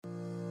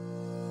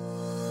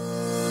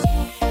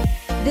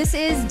This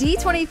is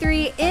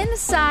D23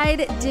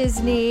 Inside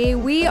Disney.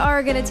 We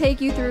are going to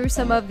take you through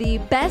some of the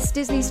best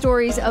Disney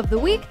stories of the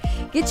week,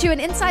 get you an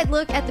inside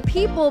look at the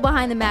people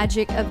behind the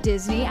magic of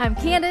Disney. I'm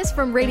Candace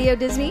from Radio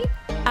Disney.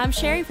 I'm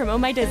Sherry from Oh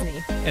My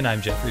Disney. And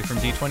I'm Jeffrey from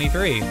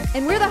D23.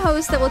 And we're the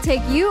hosts that will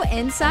take you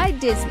inside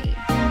Disney.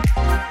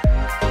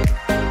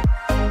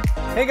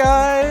 Hey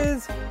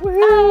guys!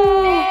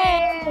 Woohoo!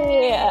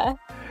 Hey!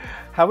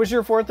 How was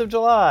your 4th of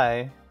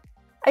July?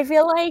 I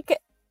feel like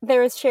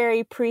there was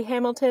Sherry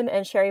pre-Hamilton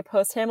and Sherry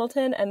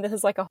post-Hamilton, and this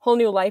is like a whole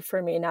new life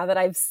for me now that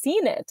I've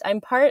seen it. I'm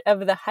part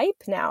of the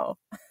hype now.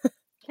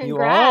 You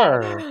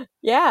are.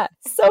 Yeah,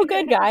 so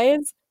good,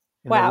 guys.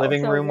 In the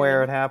living room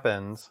where it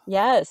happens.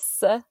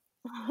 Yes.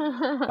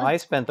 I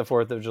spent the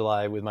 4th of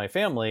July with my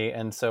family,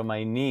 and so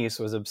my niece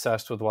was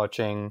obsessed with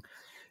watching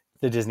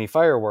the Disney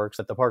fireworks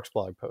that the Parks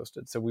blog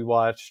posted. So we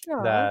watched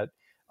that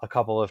a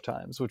couple of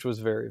times, which was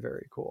very,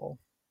 very cool.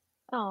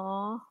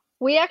 Aw.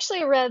 We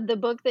actually read the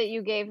book that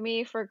you gave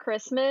me for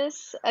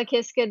Christmas, A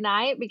Kiss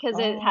Goodnight, because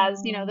it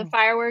has, the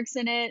fireworks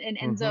in it, and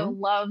Enzo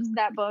loves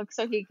that book,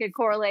 so he could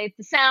correlate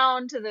the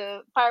sound to the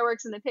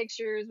fireworks in the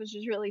pictures, which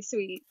is really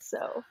sweet.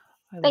 So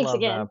thanks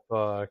again. That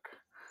book.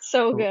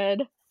 So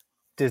good.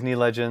 Disney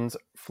Legends,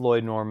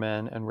 Floyd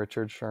Norman and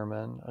Richard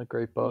Sherman. A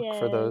great book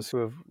for those who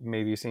have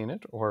maybe seen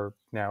it or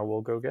now will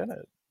go get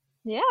it.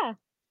 Yeah.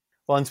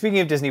 Well, and speaking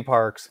of Disney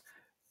parks,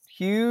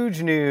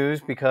 huge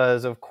news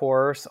because, of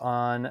course,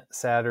 on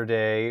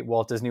Saturday,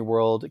 Walt Disney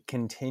World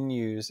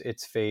continues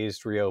its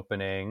phased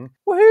reopening.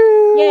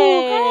 Woohoo!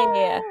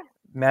 Yay!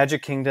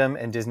 Magic Kingdom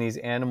and Disney's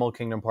Animal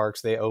Kingdom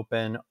parks, they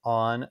open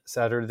on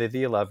Saturday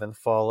the 11th,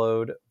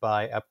 followed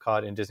by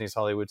Epcot and Disney's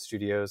Hollywood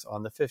Studios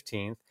on the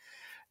 15th.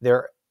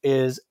 There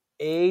is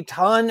a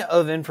ton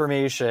of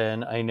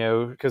information, I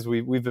know, because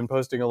we've been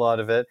posting a lot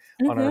of it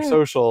on our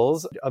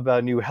socials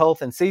about new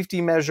health and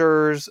safety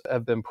measures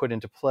have been put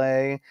into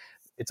play.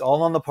 It's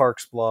all on the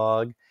Parks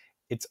blog.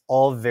 It's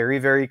all very,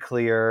 very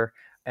clear.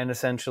 And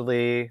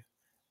essentially,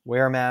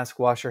 wear a mask,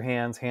 wash your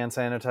hands, hand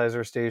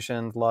sanitizer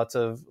stations, lots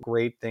of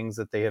great things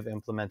that they have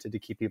implemented to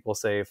keep people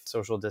safe,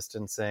 social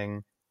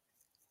distancing,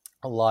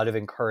 a lot of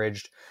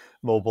encouraged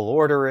mobile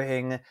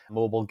ordering,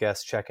 mobile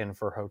guest check-in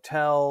for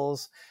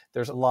hotels.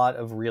 There's a lot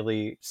of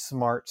really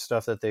smart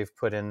stuff that they've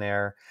put in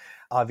there.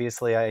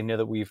 Obviously, I know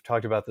that we've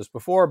talked about this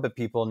before, but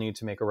people need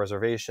to make a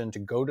reservation to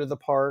go to the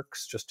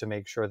parks just to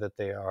make sure that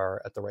they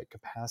are at the right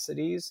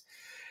capacities.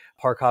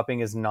 Park hopping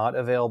is not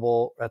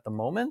available at the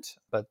moment,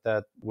 but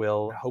that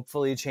will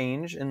hopefully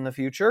change in the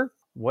future.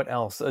 What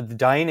else?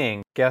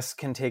 Dining. Guests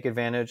can take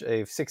advantage of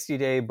a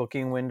 60-day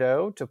booking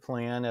window to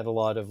plan at a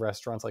lot of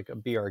restaurants like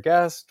Be Our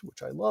Guest,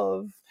 which I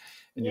love,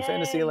 in New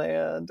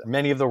Fantasyland.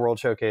 Many of the World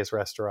Showcase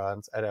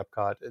restaurants at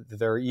Epcot.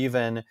 There are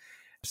even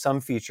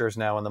some features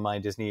now in the My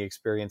Disney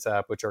Experience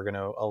app, which are going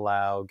to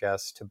allow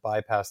guests to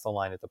bypass the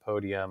line at the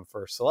podium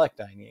for select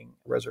dining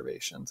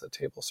reservations at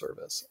table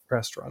service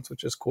restaurants,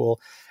 which is cool.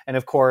 And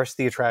of course,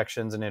 the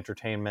attractions and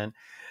entertainment.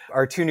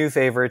 Our two new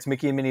favorites,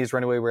 Mickey and Minnie's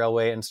Runaway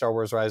Railway and Star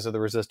Wars Rise of the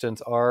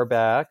Resistance, are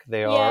back.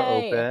 They are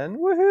open.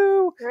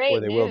 Woohoo! Great or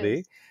they will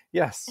be.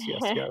 Yes.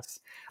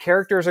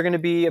 Characters are going to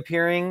be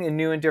appearing in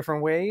new and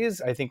different ways.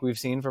 I think we've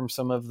seen from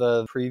some of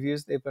the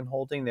previews they've been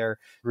holding. They're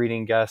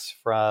greeting guests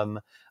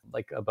from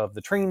like above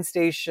the train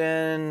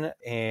station.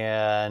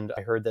 And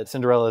I heard that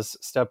Cinderella's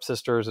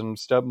stepsisters and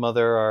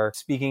stepmother are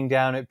speaking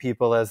down at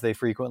people as they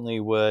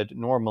frequently would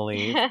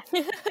normally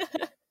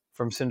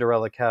from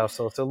Cinderella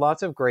Castle. So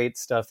lots of great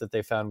stuff that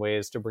they found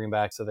ways to bring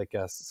back so that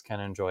guests can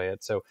enjoy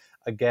it. So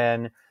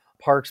again,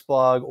 Parks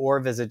blog or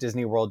visit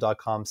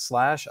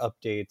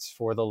disneygworld.com/updates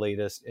for the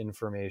latest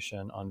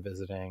information on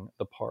visiting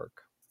the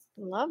park.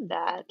 Love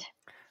that.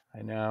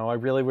 I know. I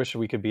really wish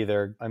we could be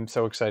there. I'm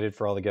so excited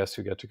for all the guests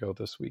who get to go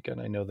this weekend.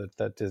 I know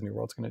that Disney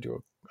World's going to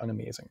do an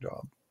amazing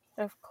job.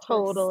 Of course.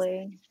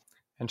 Totally.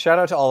 And shout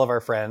out to all of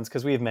our friends,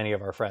 because we have many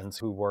of our friends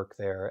who work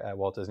there at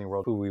Walt Disney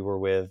World, who we were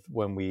with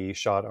when we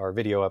shot our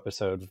video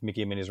episode of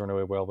Mickey and Minnie's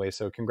Runaway Railway.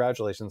 So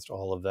congratulations to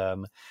all of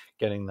them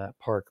getting that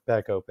park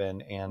back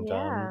open. And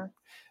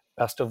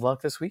best of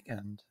luck this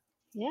weekend.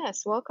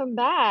 Yes, welcome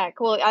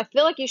back. Well, I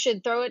feel like you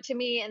should throw it to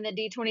me in the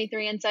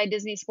D23 Inside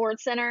Disney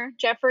Sports Center,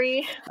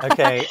 Jeffrey.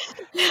 Okay.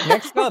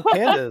 Next up,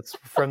 Candace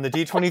from the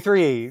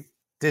D23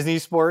 Disney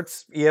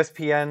Sports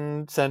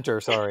ESPN Center.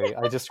 Sorry,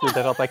 I just screwed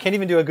that up. I can't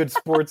even do a good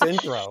sports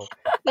intro.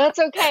 That's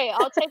okay.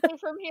 I'll take it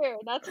from here.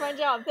 That's my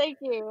job. Thank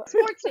you.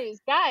 Sports news,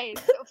 guys.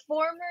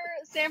 Former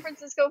San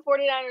Francisco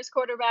 49ers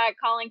quarterback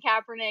Colin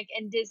Kaepernick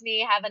and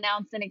Disney have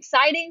announced an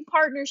exciting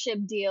partnership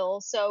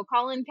deal. So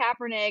Colin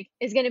Kaepernick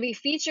is going to be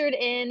featured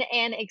in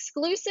an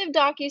exclusive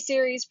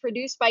docuseries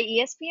produced by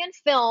ESPN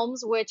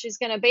Films, which is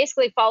going to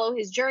basically follow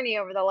his journey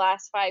over the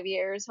last 5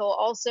 years. He'll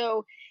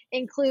also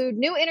include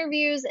new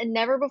interviews and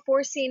never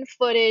before seen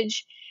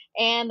footage.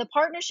 And the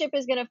partnership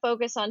is going to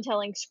focus on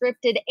telling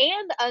scripted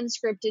and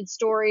unscripted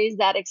stories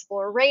that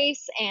explore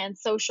race and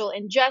social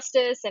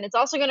injustice. And it's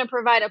also going to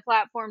provide a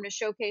platform to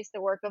showcase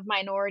the work of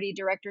minority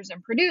directors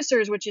and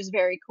producers, which is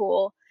very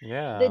cool.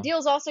 Yeah. The deal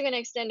is also going to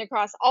extend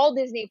across all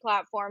Disney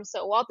platforms.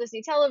 So Walt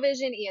Disney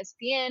Television,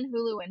 ESPN,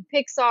 Hulu, and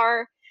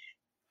Pixar.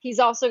 He's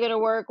also going to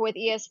work with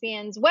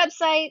ESPN's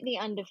website, The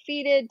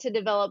Undefeated, to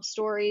develop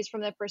stories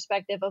from the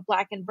perspective of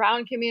Black and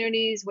Brown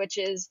communities, which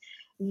is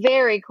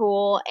very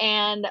cool.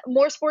 And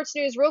more sports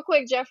news real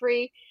quick,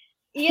 Jeffrey.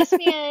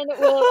 ESPN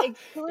will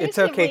exclusively... It's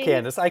okay,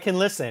 Candace. I can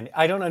listen.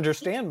 I don't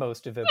understand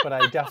most of it, but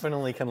I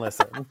definitely can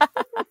listen.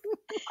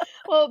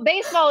 Well,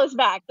 baseball is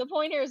back. The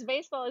point here is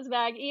baseball is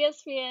back.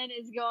 ESPN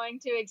is going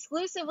to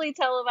exclusively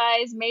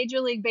televise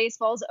Major League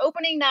Baseball's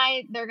opening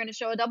night. They're going to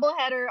show a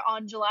doubleheader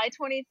on July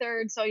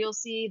 23rd. So you'll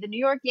see the New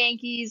York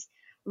Yankees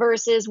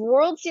versus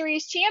World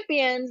Series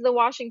champions, the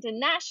Washington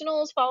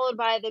Nationals, followed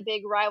by the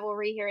big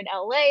rivalry here in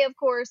LA, of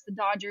course, the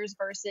Dodgers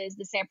versus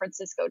the San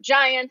Francisco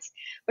Giants.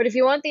 But if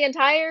you want the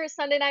entire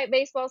Sunday night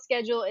baseball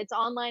schedule, it's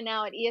online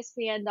now at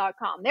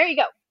ESPN.com. There you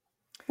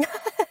go.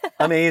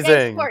 Amazing.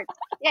 Yay, sports.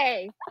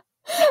 Yay.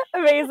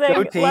 Amazing.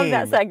 Go team. Love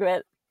that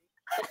segment.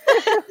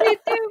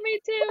 Me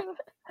too.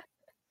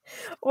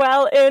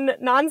 Well, in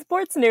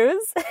non-sports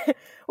news,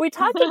 we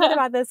talked a bit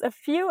about this a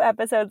few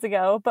episodes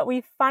ago, but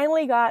we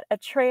finally got a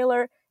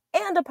trailer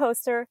and a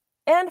poster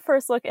and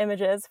first look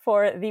images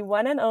for the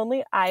one and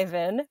only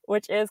Ivan,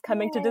 which is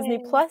coming to Disney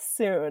Plus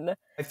soon.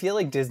 I feel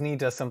like Disney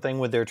does something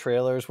with their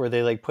trailers where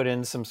they like put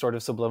in some sort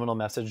of subliminal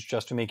message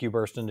just to make you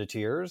burst into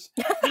tears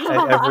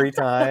every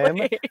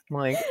time. I'm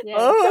like, Yeah,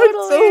 oh,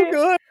 totally. it's so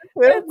good.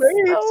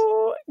 It's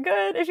so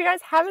good. If you guys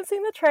haven't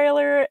seen the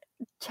trailer,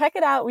 check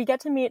it out. We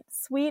get to meet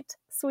sweet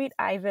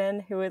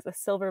Ivan, who is a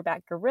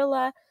silverback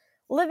gorilla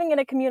living in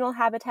a communal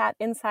habitat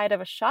inside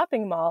of a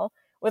shopping mall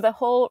with a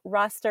whole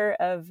roster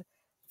of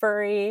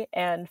furry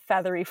and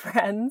feathery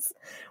friends.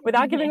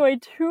 Without giving away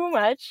too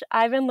much,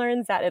 Ivan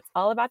learns that it's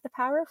all about the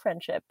power of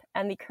friendship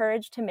and the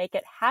courage to make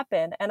it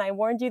happen. And I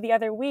warned you the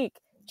other week,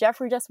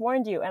 Jeffrey just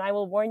warned you, and I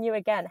will warn you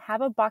again.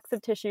 Have a box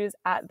of tissues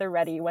at the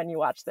ready when you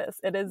watch this.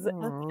 It is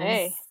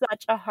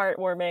such a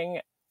heartwarming,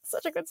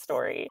 such a good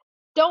story.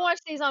 Don't watch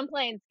these on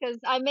planes because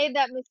I made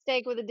that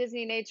mistake with a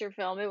Disney nature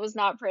film. It was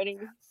not pretty.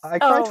 I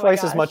cry Oh my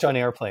twice as gosh. much on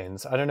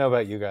airplanes. I don't know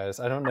about you guys.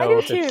 I don't know I do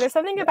if too. it's There's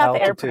something about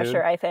the air altitude.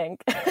 pressure, I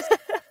think.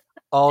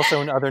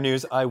 Also, in other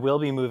news, I will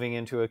be moving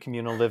into a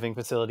communal living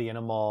facility in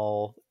a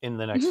mall in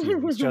the next few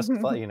weeks. Just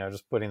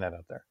putting that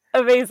out there.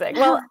 Amazing.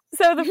 Well,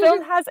 so the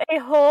film has a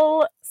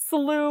whole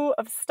slew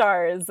of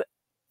stars.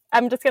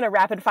 I'm just going to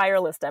rapid fire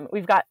list them.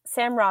 We've got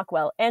Sam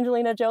Rockwell,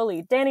 Angelina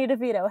Jolie, Danny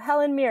DeVito,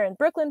 Helen Mirren,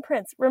 Brooklyn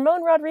Prince,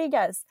 Ramon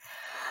Rodriguez,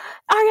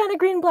 Ariana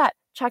Greenblatt,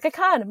 Chaka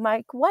Khan,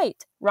 Mike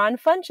White, Ron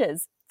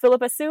Funches,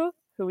 Philippa Sue,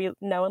 who we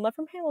know and love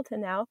from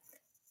Hamilton now,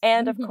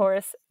 and of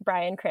course,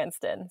 Bryan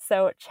Cranston.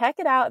 So check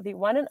it out, the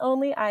one and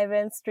only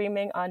Ivan,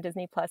 streaming on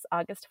Disney Plus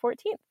August 14th.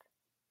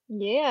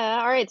 Yeah.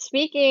 All right.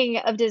 Speaking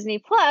of Disney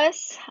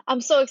Plus,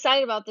 I'm so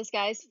excited about this,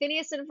 guys.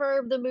 Phineas and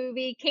Ferb, the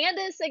movie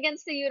Candace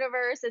Against the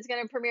Universe, is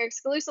going to premiere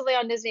exclusively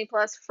on Disney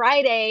Plus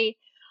Friday,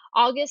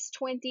 August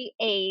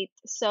 28th.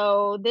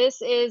 So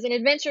this is an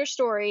adventure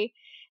story.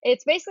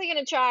 It's basically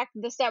going to track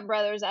the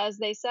stepbrothers as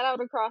they set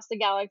out across the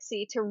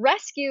galaxy to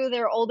rescue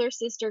their older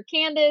sister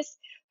Candace,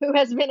 who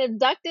has been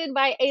abducted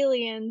by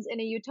aliens in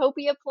a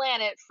utopia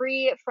planet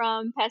free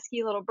from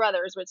pesky little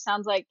brothers, which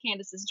sounds like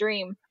Candace's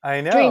dream.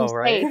 I know, Dream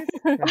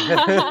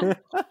right?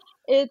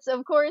 It's,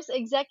 of course,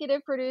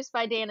 executive produced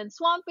by Dan and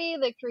Swampy,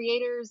 the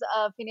creators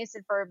of Phineas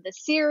and Ferb, the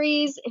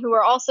series, who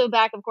are also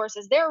back, of course,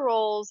 as their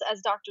roles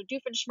as Dr.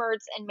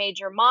 Doofenshmirtz and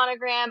Major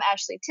Monogram.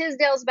 Ashley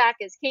Tisdale's back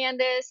as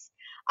Candace.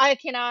 I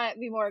cannot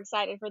be more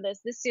excited for this.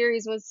 This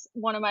series was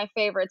one of my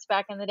favorites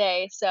back in the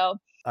day. So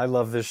I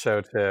love this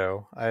show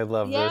too. I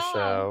love this Yeah.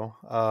 show.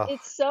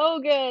 it's so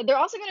good. They're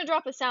also going to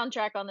drop a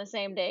soundtrack on the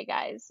same day,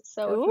 guys.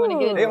 So if you want to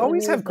get Ooh. into They the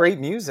always have music. great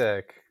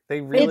music.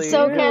 They really It's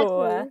so do.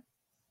 catchy.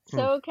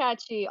 So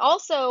catchy.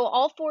 Also,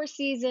 all 4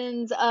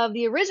 seasons of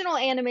the original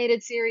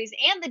animated series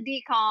and the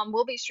DCOM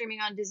will be streaming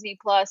on Disney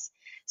Plus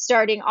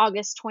starting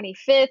August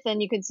 25th,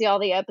 and you can see all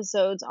the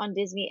episodes on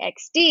Disney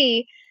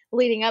XD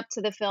leading up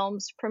to the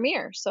film's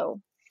premiere. So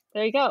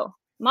there you go.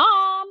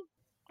 Mom!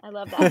 I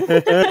love that.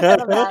 I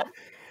love that.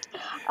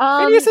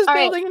 Phineas is all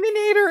right. building an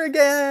Inator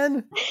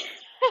again.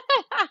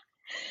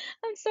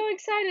 I'm so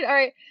excited. All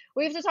right.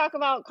 We have to talk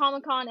about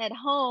Comic-Con at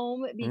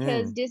home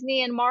because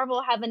Disney and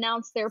Marvel have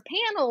announced their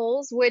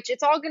panels, which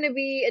it's all going to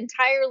be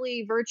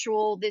entirely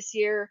virtual this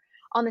year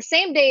on the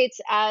same dates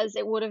as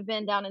it would have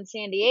been down in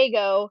San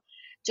Diego,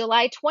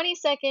 July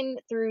 22nd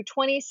through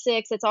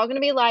 26th. It's all going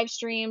to be live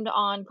streamed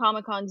on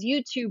Comic-Con's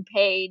YouTube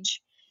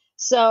page.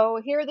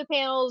 So here are the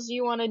panels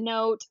you want to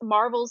note.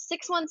 Marvel's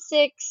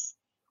 616,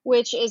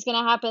 which is going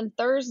to happen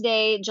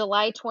Thursday,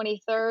 July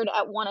 23rd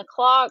at 1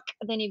 o'clock.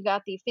 Then you've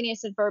got the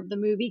Phineas and Ferb, the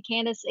movie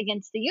Candace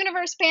Against the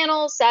Universe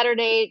panel,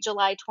 Saturday,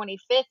 July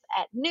 25th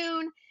at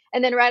noon.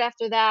 And then right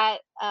after that,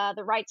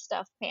 the Right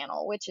Stuff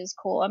panel, which is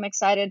cool. I'm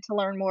excited to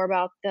learn more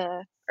about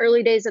the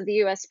early days of the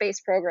U.S. space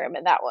program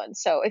in that one.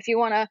 So if you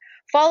want to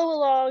follow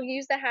along,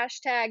 use the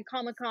hashtag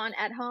Comic-Con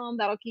at home.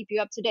 That'll keep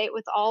you up to date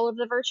with all of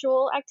the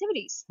virtual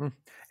activities.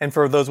 And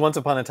for those Once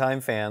Upon a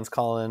Time fans,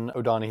 Colin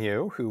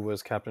O'Donoghue, who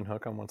was Captain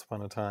Hook on Once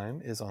Upon a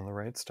Time, is on the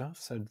Right Stuff.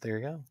 So there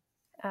you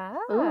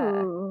go.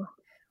 Ooh.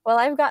 Well,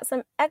 I've got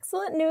some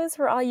excellent news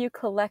for all you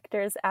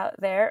collectors out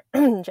there,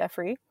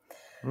 Jeffrey.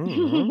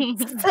 Some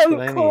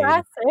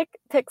classic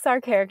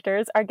Pixar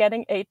characters are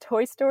getting a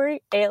Toy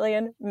Story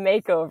alien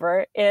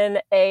makeover in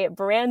a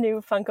brand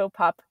new Funko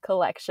Pop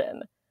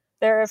collection.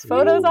 There are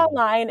photos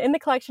online. In the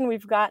collection,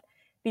 we've got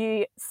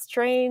the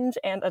strange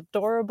and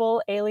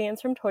adorable aliens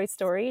from Toy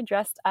Story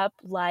dressed up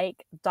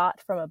like Dot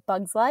from A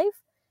Bug's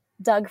Life,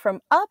 Doug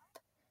from Up,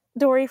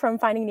 Dory from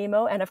Finding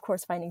Nemo, and of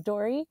course Finding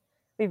Dory.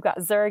 We've got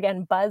Zurg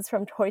and Buzz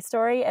from Toy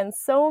Story, and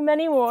so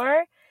many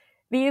more.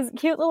 These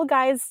cute little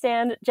guys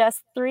stand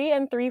just 3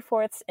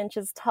 3/4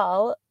 inches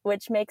tall,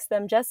 which makes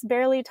them just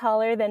barely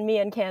taller than me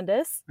and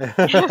Candace. And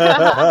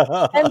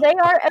they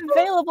are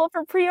available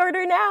for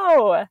pre-order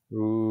now.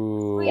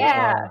 Ooh,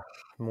 yeah.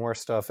 More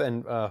stuff.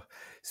 And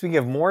speaking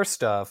of more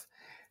stuff,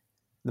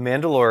 The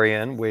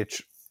Mandalorian,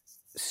 which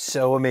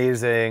so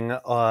amazing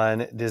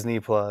on Disney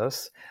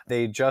Plus.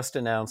 They just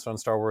announced on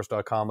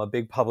StarWars.com a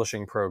big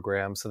publishing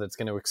program, so that's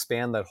going to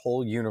expand that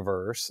whole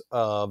universe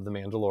of The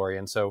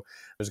Mandalorian. So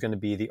there's going to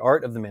be the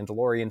art of The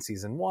Mandalorian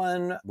Season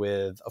 1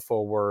 with a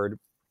forward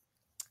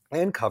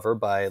and cover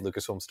by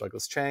Lucasfilm's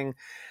Douglas Chang,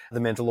 The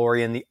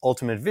Mandalorian, the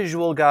Ultimate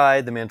Visual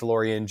Guide, The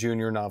Mandalorian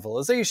Junior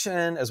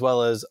novelization, as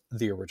well as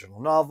the original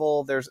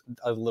novel. There's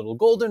a little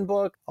golden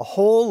book, a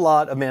whole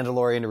lot of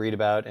Mandalorian to read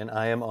about, and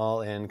I am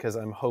all in because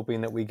I'm hoping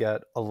that we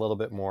get a little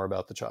bit more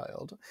about the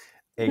child,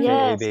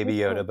 aka Baby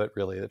Yoda, but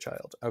really the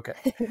child. Okay.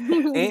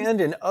 And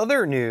in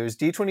other news,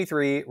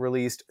 D23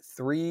 released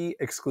 3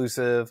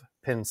 exclusive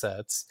pin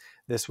sets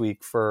this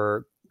week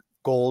for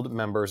Gold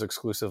members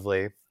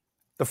exclusively.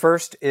 The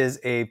first is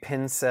a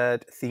pin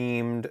set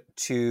themed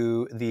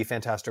to the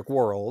Fantastic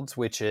Worlds,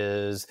 which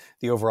is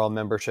the overall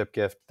membership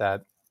gift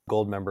that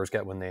Gold members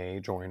get when they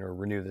join or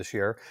renew this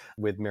year,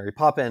 with Mary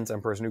Poppins,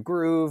 Emperor's New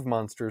Groove,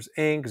 Monsters,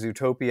 Inc.,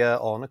 Zootopia,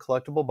 all in a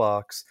collectible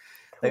box.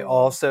 Cool. They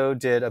also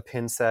did a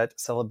pin set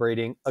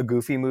celebrating A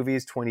Goofy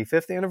Movie's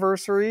 25th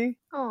anniversary.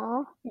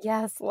 Aww.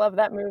 Yes, love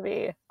that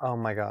movie. Oh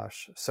my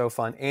gosh, so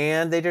fun.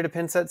 And they did a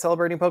pin set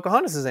celebrating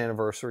Pocahontas'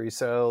 anniversary.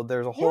 So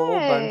there's a whole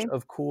bunch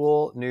of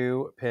cool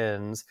new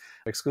pins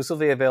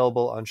exclusively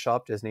available on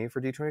Shop Disney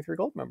for D23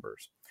 Gold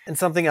members. And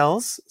something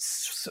else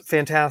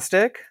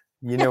fantastic.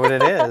 You know what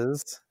it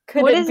is.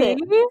 What is it?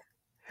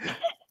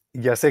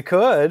 Yes, it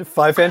could.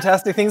 5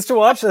 fantastic things to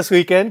watch this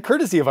weekend,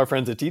 courtesy of our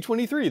friends at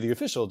D23, the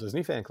official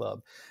Disney fan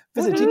club.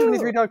 Visit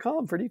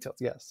D23.com for details.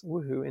 Yes,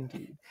 woohoo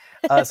indeed.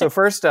 So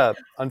first up,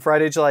 on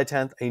Friday, July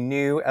 10th, a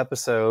new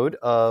episode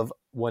of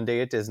One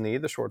Day at Disney,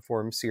 the short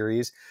form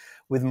series,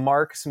 with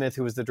Mark Smith,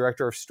 who was the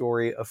director of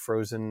story of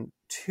Frozen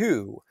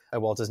 2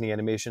 at Walt Disney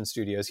Animation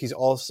Studios. He's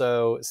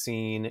also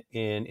seen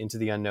in Into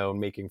the Unknown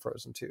making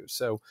Frozen 2.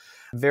 So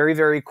very,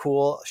 very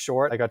cool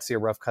short. I got to see a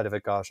rough cut of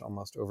it,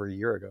 almost over a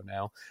year ago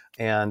now.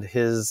 And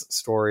his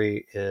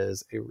story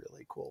is a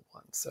really cool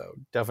one. So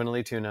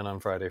definitely tune in on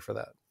Friday for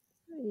that.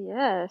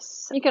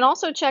 Yes. You can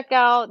also check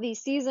out the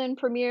season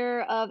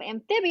premiere of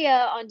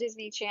Amphibia on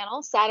Disney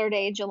Channel,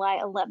 Saturday, July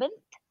 11th.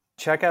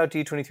 Check out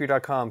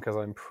D23.com because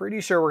I'm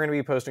pretty sure we're going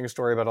to be posting a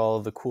story about all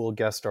of the cool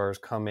guest stars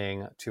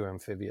coming to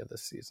Amphibia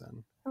this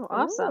season. Oh,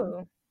 awesome.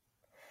 Ooh.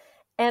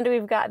 And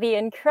we've got the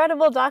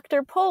incredible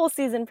Dr. Pol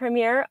season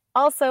premiere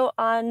also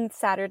on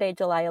Saturday,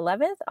 July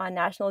 11th on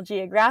National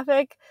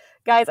Geographic.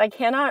 Guys, I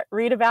cannot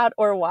read about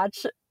or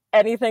watch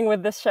anything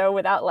with this show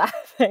without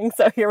laughing.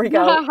 So here we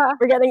go.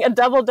 We're getting a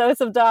double dose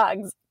of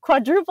dogs.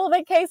 Quadruple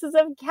the cases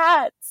of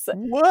cats.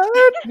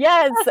 What?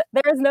 Yes,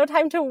 there is no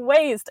time to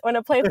waste when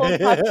a playful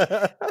pup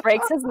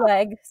breaks his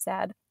leg.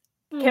 Sad.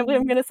 Can't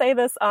believe I'm going to say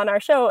this on our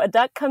show. A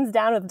duck comes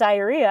down with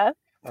diarrhea.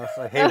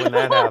 I hate when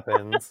that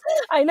happens.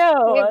 I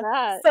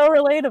know. So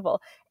relatable.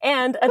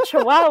 And a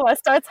chihuahua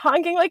starts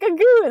honking like a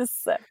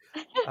goose.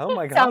 Oh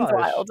my gosh. Sounds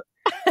wild.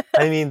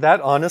 I mean, that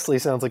honestly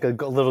sounds like a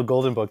little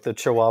golden book, the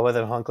chihuahua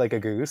that honked like a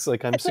goose.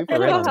 Like, I'm super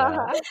in on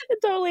that. It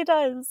totally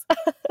does.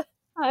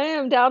 I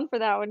am down for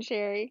that one,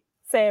 Sherry.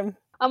 Same.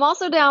 I'm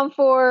also down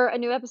for a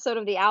new episode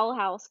of The Owl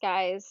House,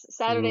 guys.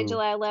 Saturday,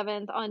 July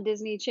 11th on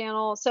Disney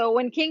Channel. So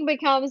when King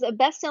becomes a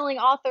best-selling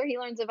author, he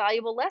learns a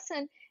valuable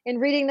lesson in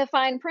reading the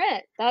fine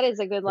print. That is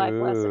a good life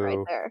lesson right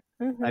there.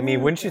 Mm-hmm. I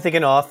mean, wouldn't you think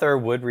an author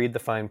would read the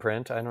fine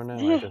print? I don't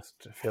know. I just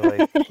feel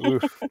like,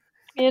 oof.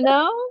 You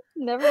know?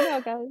 Never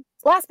know, guys.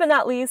 Last but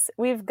not least,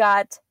 we've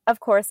got, of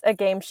course, a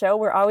game show.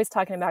 We're always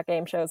talking about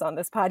game shows on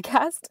this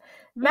podcast.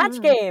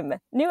 Match Game.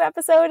 New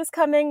episode is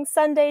coming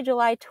Sunday,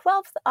 July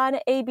 12th on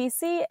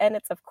ABC, and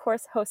it's, of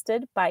course,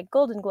 hosted by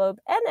Golden Globe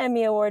and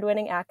Emmy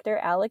Award-winning actor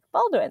Alec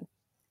Baldwin.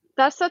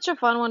 That's such a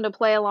fun one to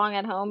play along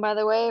at home, by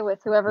the way,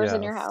 with whoever's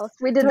in your house.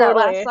 We did that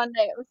last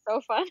Sunday. It was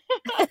so fun.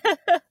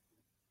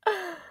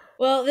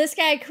 Well, this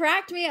guy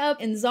cracked me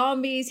up in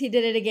Zombies. He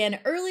did it again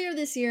earlier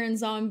this year in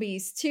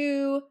Zombies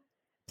 2,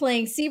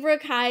 playing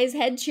Seabrook High's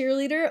head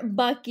cheerleader,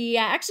 Bucky.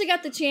 I actually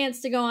got the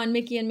chance to go on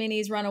Mickey and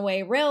Minnie's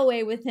Runaway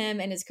Railway with him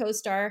and his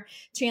co-star,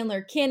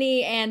 Chandler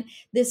Kinney. And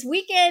this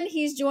weekend,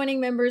 he's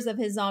joining members of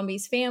his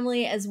Zombies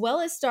family, as well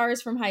as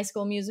stars from High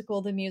School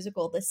Musical,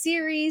 the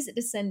series,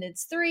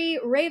 Descendants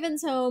 3,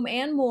 Raven's Home,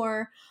 and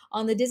more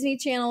on the Disney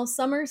Channel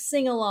Summer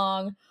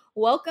Sing-Along.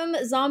 Welcome,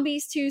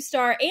 Zombies 2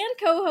 star and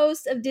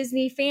co-host of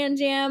Disney Fan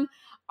Jam,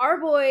 our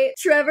boy,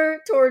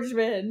 Trevor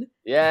Torchman.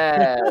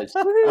 Yes.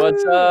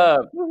 What's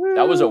up?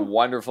 That was a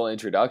wonderful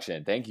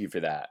introduction. Thank you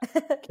for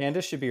that.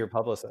 Candace should be your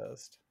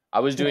publicist. I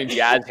was doing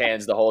jazz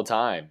hands the whole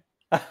time.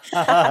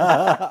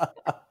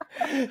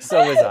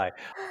 So was I.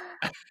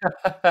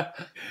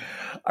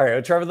 All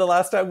right, Trevor, the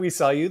last time we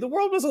saw you, the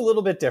world was a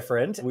little bit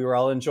different. We were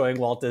all enjoying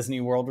Walt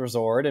Disney World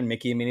Resort and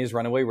Mickey and Minnie's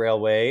Runaway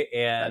Railway.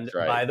 And That's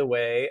right. By the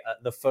way,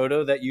 the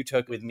photo that you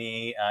took with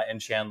me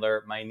and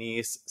Chandler, my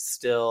niece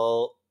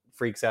still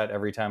freaks out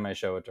every time I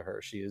show it to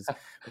her. She is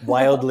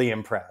wildly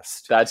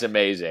impressed. That's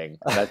amazing.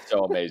 That's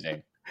so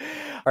amazing.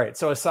 All right,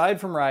 so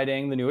aside from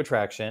riding the new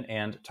attraction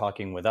and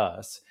talking with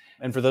us,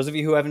 and for those of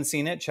you who haven't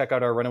seen it, check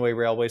out our Runaway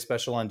Railway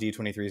special on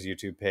D23's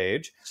YouTube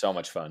page. So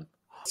much fun.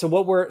 So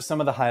what were some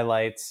of the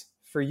highlights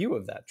for you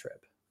of that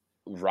trip?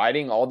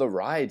 Riding all the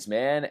rides,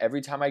 man. Every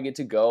time I get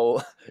to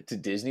go to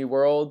Disney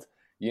World,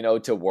 you know,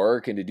 to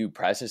work and to do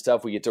press and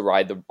stuff, we get to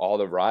ride all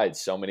the rides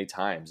so many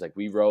times. Like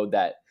we rode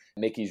that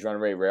Mickey's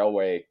Runaway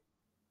Railway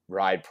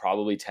ride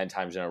probably 10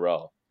 times in a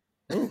row.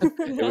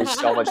 It was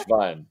so much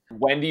fun.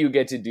 When do you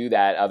get to do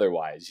that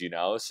otherwise, you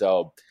know?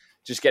 So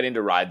just getting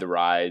to ride the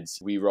rides.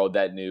 We rode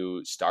that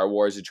new Star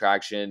Wars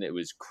attraction. It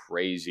was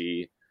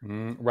crazy.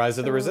 Rise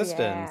of the Resistance.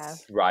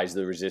 Yeah. Rise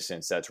of the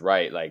Resistance. That's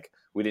right. Like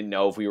we didn't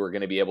know if we were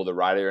going to be able to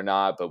ride it or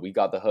not, but we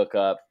got the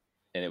hookup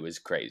and it was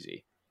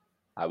crazy.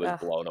 I was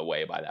blown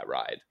away by that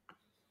ride.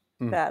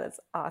 That is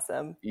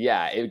awesome.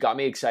 Yeah, it got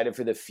me excited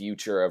for the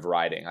future of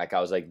riding. Like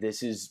I was like,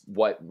 this is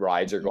what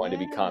rides are going to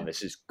become.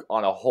 This is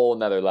on a whole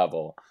nother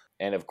level.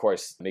 And of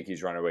course,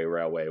 Mickey's Runaway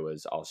Railway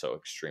was also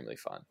extremely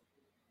fun.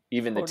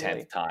 Even the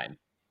 10th time.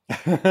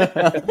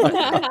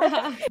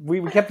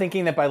 we kept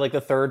thinking that by like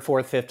the third,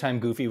 fourth, fifth time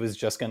Goofy was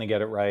just going to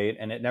get it right,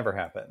 and it never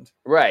happened.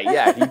 Right,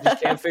 yeah. He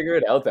just can't figure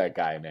it out, that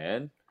guy,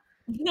 man.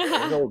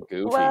 He's old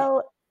Goofy.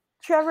 Well,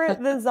 Trevor,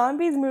 the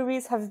Zombies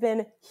movies have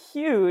been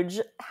huge.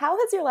 How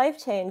has your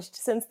life changed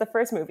since the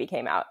first movie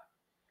came out?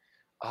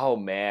 Oh,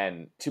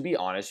 man. To be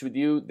honest with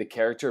you, the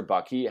character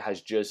Bucky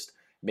has just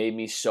made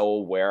me so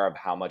aware of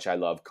how much I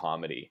love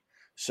comedy.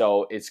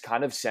 So it's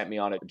kind of sent me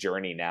on a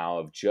journey now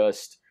of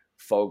just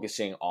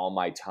focusing all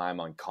my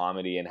time on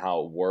comedy and how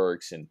it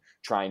works and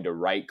trying to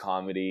write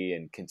comedy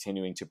and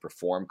continuing to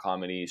perform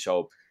comedy.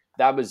 So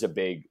that was a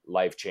big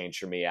life change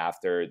for me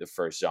after the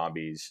first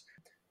Zombies.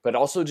 But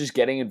also just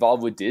getting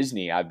involved with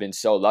Disney. I've been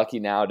so lucky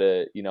now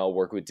to, you know,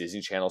 work with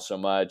Disney Channel so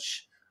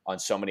much on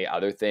so many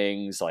other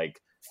things like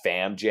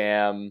Fam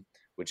Jam,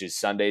 which is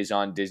Sundays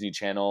on Disney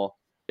Channel.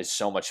 It's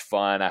so much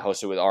fun. I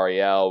host it with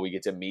Ariel. We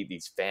get to meet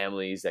these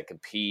families that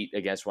compete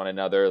against one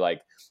another.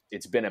 Like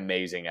it's been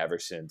amazing ever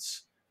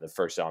since the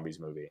first Zombies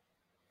movie.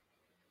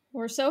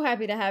 We're so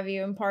happy to have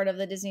you and part of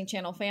the Disney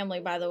Channel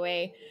family, by the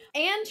way.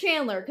 And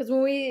Chandler, because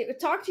when we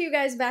talked to you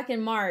guys back in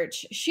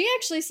March, she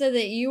actually said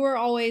that you were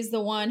always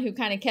the one who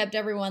kind of kept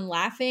everyone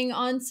laughing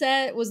on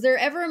set. Was there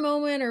ever a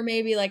moment or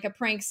maybe like a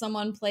prank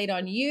someone played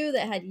on you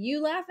that had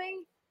you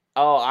laughing?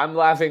 Oh, I'm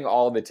laughing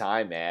all the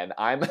time, man.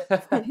 I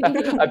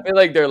feel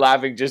like they're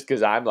laughing just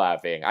because I'm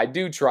laughing. I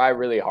do try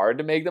really hard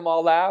to make them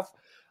all laugh.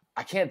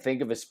 I can't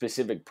think of a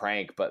specific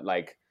prank, but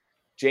like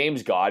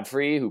James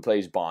Godfrey, who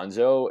plays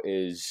Bonzo,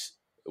 is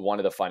one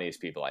of the funniest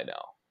people I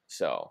know.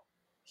 So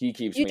he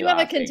keeps me laughing. You do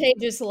have a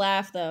contagious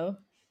laugh, though.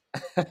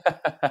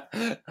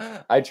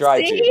 I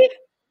try to.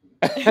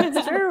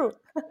 It's true.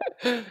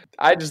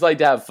 I just like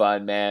to have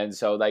fun, man.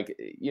 So like,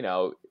 you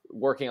know,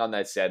 working on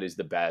that set is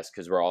the best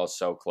because we're all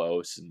so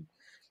close and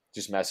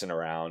just messing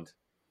around.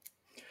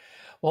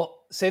 Well,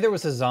 say there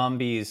was a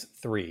Zombies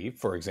 3,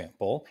 for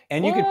example,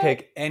 and you could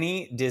pick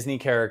any Disney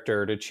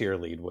character to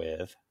cheerlead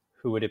with.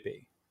 Who would it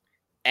be?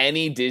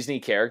 Any Disney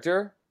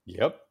character?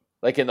 Yep.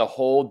 Like in the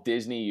whole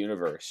Disney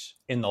universe.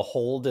 In the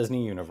whole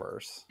Disney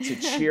universe. To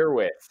cheer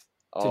with.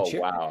 Oh,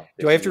 wow.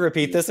 Do I have to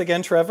repeat this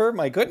again, Trevor?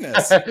 My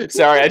goodness.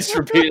 Sorry, I just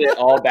repeated it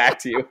all back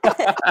to you.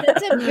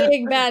 That's a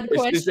big, bad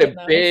question. It's just a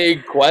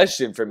big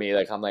question for me.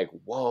 Like, I'm like,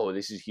 whoa,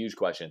 this is a huge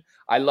question.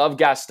 I love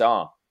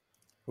Gaston.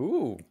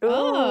 Ooh.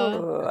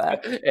 Ooh.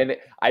 And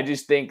I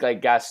just think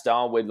like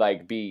Gaston would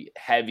like be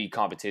heavy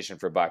competition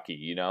for Bucky,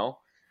 you know?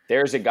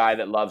 There's a guy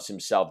that loves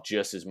himself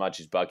just as much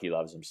as Bucky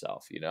loves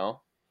himself, you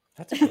know?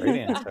 That's a great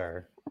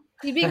answer.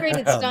 He'd be great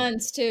at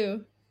stunts,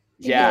 too.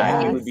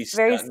 Yeah, he would be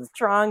very stunning.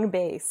 strong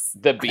base.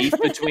 The beef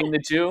between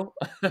the two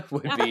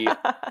would be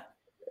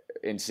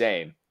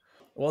insane.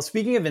 Well,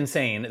 speaking of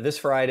insane, this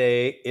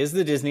Friday is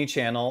the Disney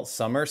Channel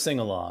Summer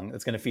Sing-Along.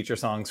 It's going to feature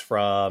songs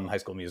from High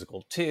School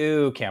Musical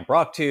 2, Camp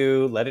Rock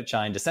 2, Let It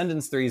Shine,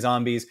 Descendants 3,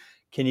 Zombies,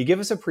 Can you give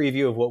us a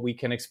preview of what we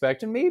can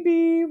expect and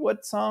maybe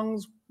what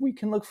songs we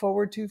can look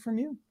forward to from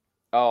you?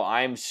 Oh,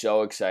 I'm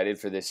so excited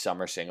for this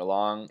summer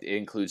sing-along. It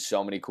includes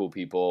so many cool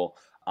people.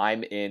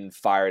 I'm in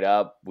Fired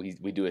Up. We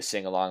do a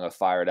sing-along of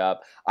Fired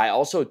Up. I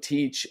also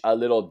teach a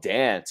little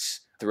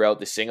dance throughout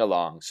the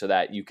sing-along so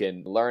that you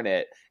can learn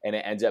it, and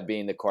it ends up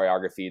being the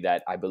choreography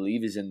that I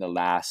believe is in the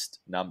last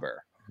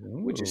number,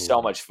 which is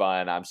so much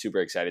fun. I'm super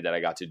excited that I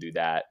got to do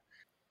that.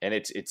 And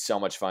it's so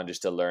much fun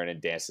just to learn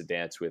and dance the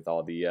dance with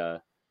all the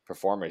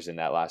performers in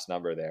that last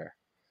number there.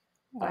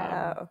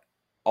 Wow.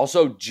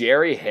 Also,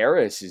 Jerry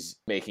Harris is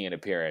making an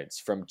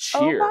appearance from Cheer.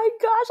 Oh my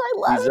gosh, I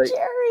love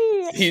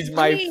Jerry. He's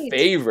my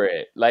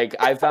favorite. Like,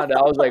 I found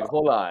out, I was like,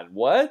 hold on,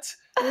 what?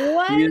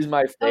 What? He is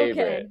my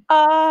favorite.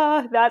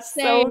 Okay. That's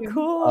Same. so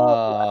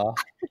cool.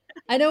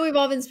 I know we've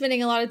all been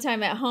spending a lot of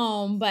time at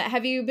home, but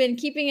have you been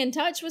keeping in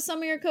touch with some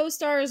of your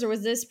co-stars, or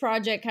was this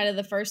project kind of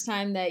the first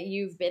time that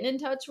you've been in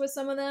touch with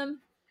some of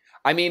them?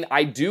 I mean,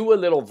 I do a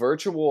little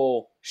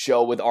virtual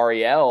show with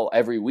Ariel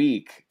every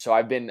week. So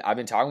I've been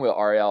talking with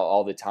Ariel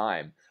all the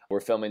time.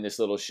 We're filming this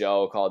little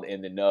show called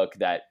In the Nook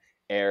that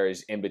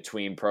airs in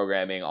between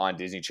programming on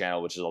Disney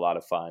Channel, which is a lot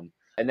of fun.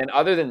 And then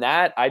other than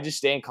that, I just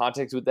stay in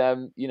contact with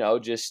them,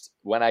 just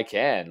when I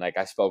can. Like,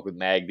 I spoke with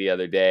Meg the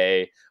other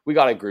day. We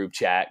got a group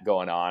chat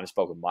going on. I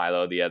spoke with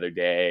Milo the other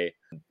day.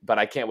 But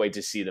I can't wait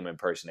to see them in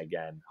person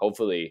again.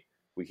 Hopefully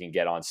we can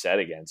get on set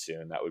again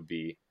soon. That would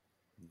be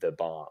the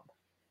bomb.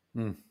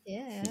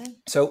 Yeah.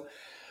 So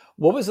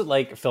what was it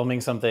like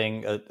filming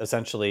something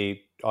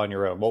essentially on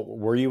your own?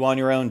 Were you on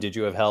your own? Did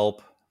you have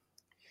help?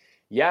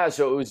 Yeah,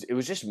 so it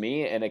was just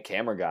me and a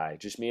camera guy,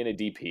 just me and a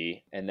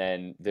DP. And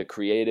then the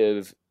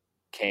creative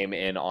came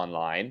in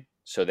online.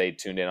 So they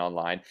tuned in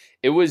online.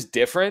 It was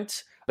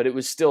different, but it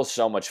was still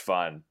so much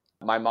fun.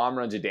 My mom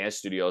runs a dance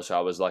studio, so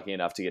I was lucky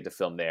enough to get to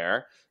film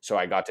there. So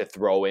I got to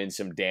throw in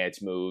some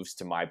dance moves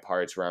to my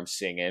parts where I'm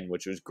singing,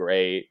 which was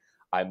great.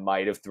 I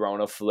might have thrown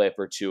a flip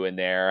or two in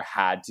there,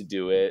 had to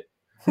do it.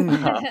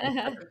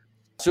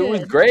 So it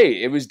was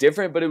great. It was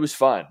different, but it was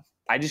fun.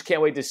 I just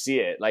can't wait to see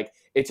it. Like,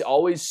 it's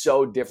always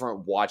so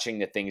different watching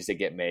the things that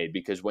get made,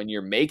 because when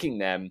you're making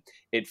them,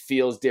 it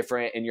feels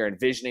different and you're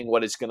envisioning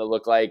what it's going to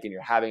look like and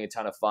you're having a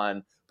ton of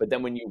fun. But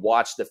then when you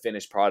watch the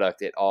finished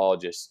product, it all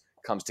just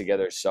comes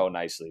together so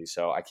nicely.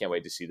 So I can't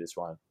wait to see this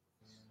one.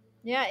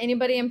 Yeah.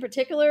 Anybody in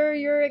particular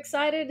you're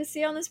excited to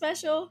see on the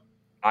special?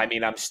 I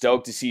mean, I'm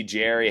stoked to see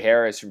Jerry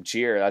Harris from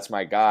Cheer. That's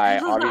my guy.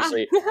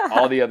 Obviously,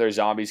 all the other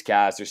Zombies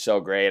cast are so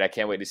great. I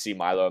can't wait to see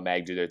Milo and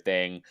Meg do their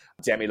thing.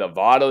 Demi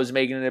Lovato is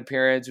making an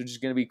appearance, which is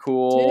going to be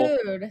cool.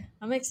 Dude,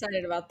 I'm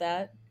excited about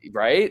that.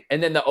 Right?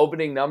 And then the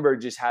opening number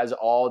just has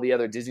all the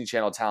other Disney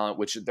Channel talent,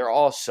 which they're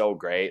all so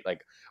great.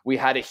 Like, we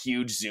had a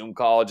huge Zoom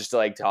call just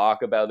to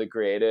talk about the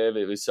creative.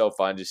 It was so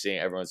fun just seeing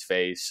everyone's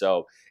face.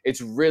 So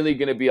it's really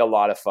going to be a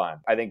lot of fun.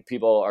 I think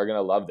people are going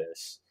to love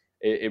this.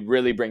 It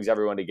really brings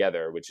everyone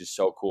together, which is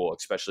so cool,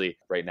 especially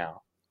right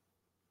now.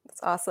 That's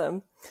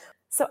awesome.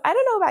 So I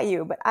don't know about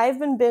you, but I've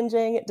been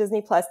binging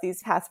Disney Plus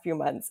these past few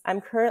months.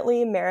 I'm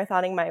currently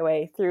marathoning my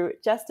way through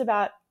just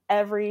about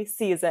every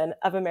season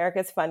of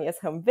America's Funniest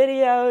Home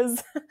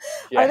Videos.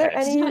 Yes. Are there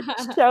any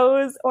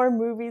shows or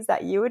movies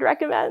that you would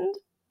recommend?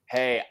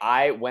 Hey,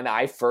 when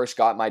I first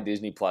got my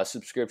Disney Plus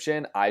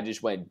subscription, I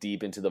just went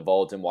deep into the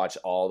vault and watched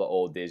all the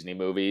old Disney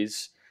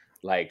movies.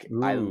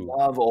 Ooh. I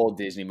love old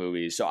Disney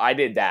movies. So I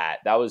did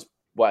that. That was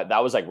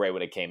like right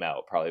when it came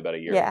out, probably about a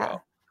year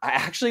ago. I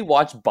actually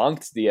watched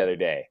Bunked the other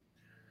day.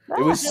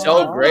 It was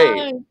so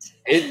great.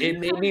 It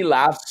made me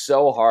laugh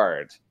so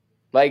hard.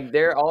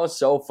 They're all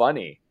so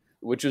funny,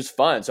 which was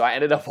fun. So I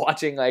ended up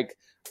watching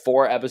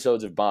 4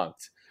 episodes of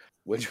Bunked,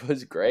 which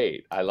was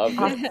great. I loved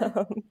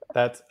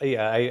it.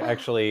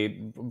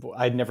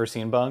 I'd never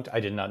seen Bunked.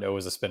 I did not know it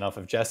was a spinoff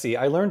of Jessie.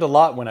 I learned a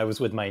lot when I was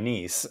with my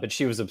niece, but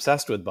she was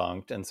obsessed with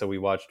Bunked, and so we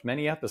watched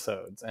many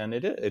episodes, and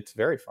it's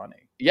very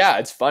funny. Yeah,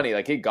 it's funny.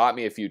 It got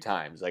me a few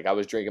times. I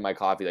was drinking my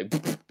coffee,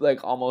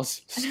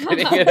 almost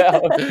spitting it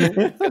out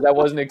because I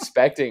wasn't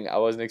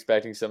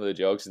expecting some of the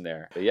jokes in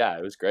there. But yeah,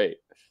 it was great.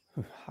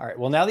 All right.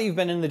 Well, now that you've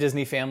been in the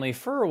Disney family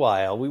for a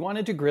while, we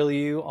wanted to grill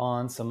you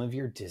on some of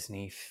your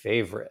Disney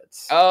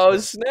favorites. Oh,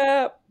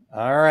 snap.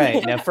 All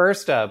right. Now,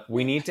 first up,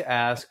 we need to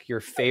ask your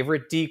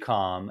favorite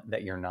DCOM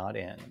that you're not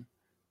in.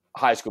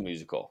 High School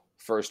Musical.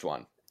 First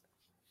one.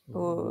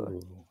 Ooh,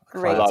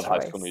 great I love choice.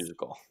 High School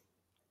Musical.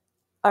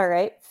 All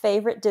right.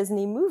 Favorite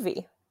Disney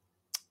movie?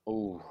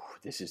 Ooh,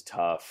 this is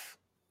tough.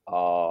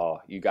 Oh,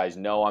 you guys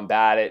know I'm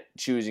bad at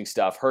choosing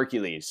stuff.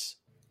 Hercules.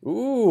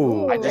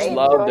 Ooh. I just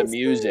love the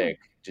music.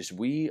 Just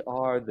We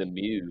Are the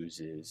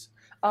Muses.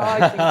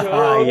 I can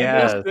go.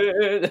 Yes.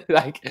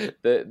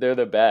 They're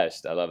the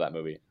best. I love that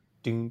movie.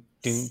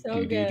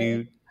 So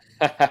good.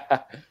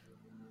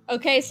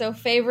 Okay, so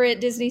favorite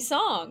Disney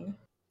song?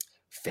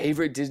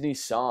 Favorite Disney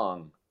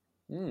song?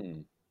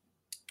 In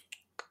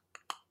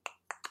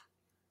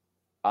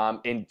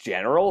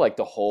general,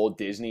 the whole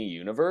Disney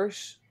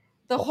universe?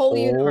 The whole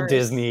universe.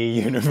 Disney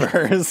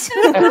universe.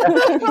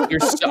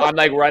 I'm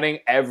running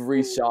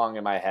every song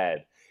in my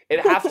head. It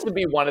has to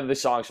be one of the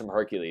songs from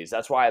Hercules.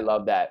 That's why I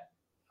love that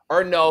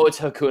Or no, it's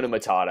Hakuna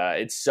Matata.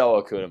 It's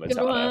so Hakuna Good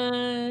Matata.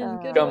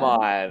 one. Good Come one.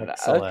 on.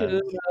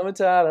 Excellent. Hakuna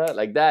Matata.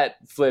 Like that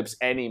flips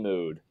any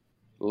mood.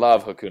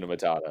 Love Hakuna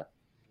Matata.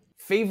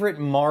 Favorite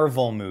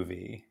Marvel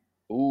movie?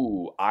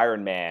 Ooh,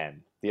 Iron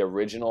Man. The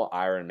original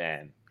Iron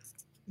Man.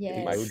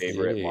 Yes. My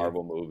favorite Okay.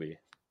 Marvel movie.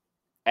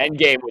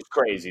 Endgame was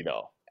crazy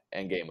though.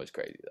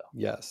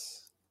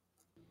 Yes.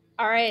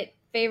 All right.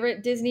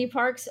 Favorite Disney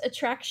parks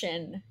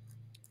attraction?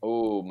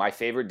 Ooh, my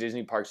favorite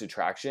Disney Parks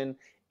attraction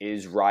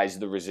is Rise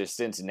of the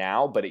Resistance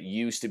now, but it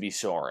used to be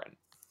Soarin'.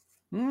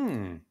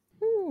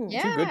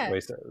 Yeah. Two good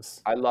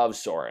choices. I love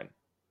Soarin'.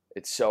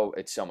 It's so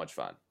much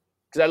fun.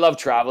 Because I love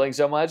traveling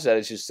so much that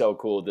it's just so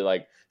cool to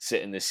like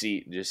sit in the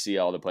seat and just see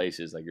all the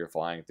places like you're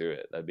flying through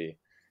it. That'd be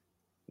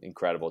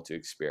incredible to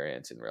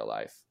experience in real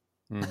life.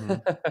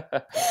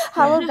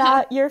 How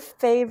about your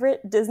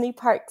favorite Disney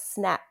park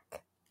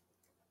snack?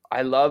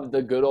 I love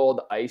the good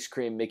old ice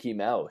cream Mickey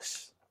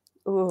Mouse.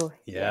 Ooh,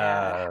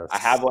 Yes. I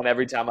have one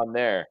every time I'm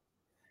there.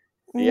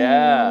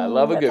 Yeah, I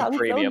love a that good sounds so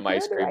premium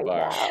ice good cream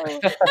right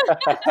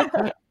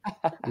bar.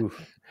 now.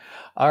 Oof.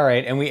 All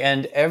right. And we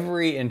end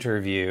every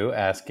interview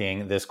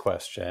asking this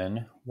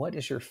question. What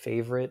is your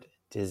favorite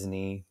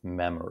Disney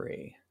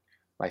memory?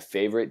 My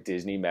favorite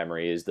Disney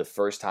memory is the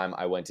first time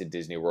I went to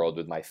Disney World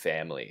with my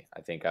family.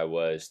 I think I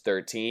was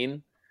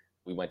 13.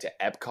 We went to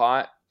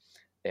Epcot,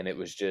 and it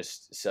was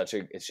just such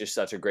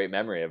a great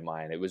memory of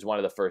mine. It was one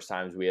of the first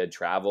times we had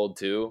traveled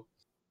to.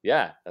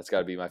 Yeah, that's got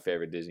to be my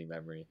favorite Disney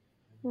memory.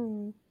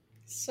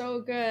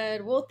 So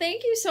good. Well,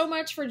 thank you so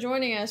much for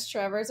joining us,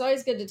 Trevor. It's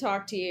always good to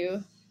talk to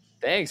you.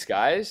 Thanks,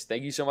 guys.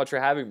 Thank you so much for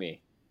having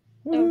me.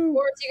 Of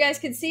course, you guys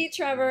can see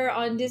Trevor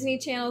on Disney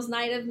Channel's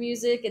Night of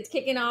Music. It's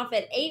kicking off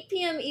at 8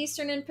 p.m.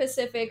 Eastern and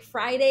Pacific,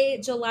 Friday,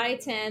 July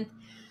 10th,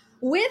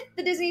 with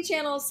the Disney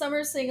Channel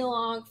Summer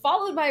Sing-Along,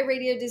 followed by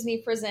Radio Disney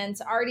Presents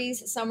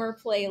Artie's Summer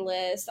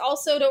Playlist.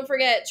 Also, don't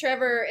forget,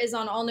 Trevor is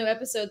on all new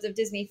episodes of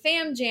Disney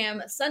Fam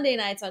Jam, Sunday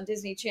nights on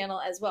Disney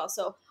Channel as well.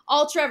 So,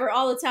 all Trevor,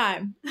 all the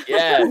time.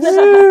 Yes.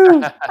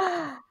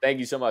 Thank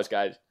you so much,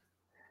 guys.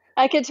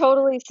 I could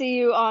totally see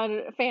you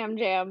on Fam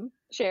Jam,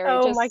 Sherry.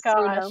 Oh just my so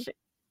you know. gosh.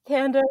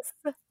 Candace,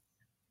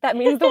 that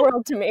means the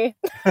world to me.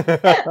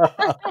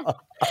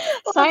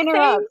 Sign her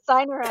up.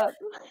 Sign her up.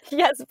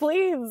 Yes,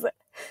 please.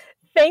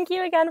 Thank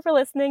you again for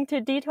listening to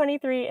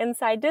D23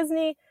 Inside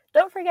Disney.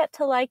 Don't forget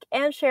to like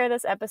and share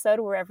this episode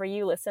wherever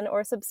you listen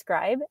or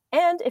subscribe.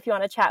 And if you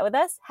want to chat with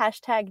us,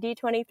 hashtag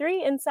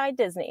D23 Inside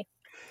Disney.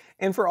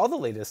 And for all the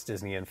latest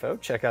Disney info,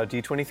 check out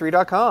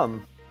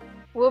d23.com.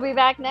 We'll be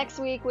back next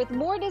week with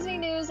more Disney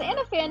news and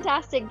a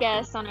fantastic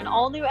guest on an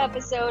all-new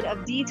episode of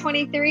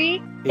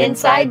D23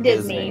 Inside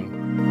Disney.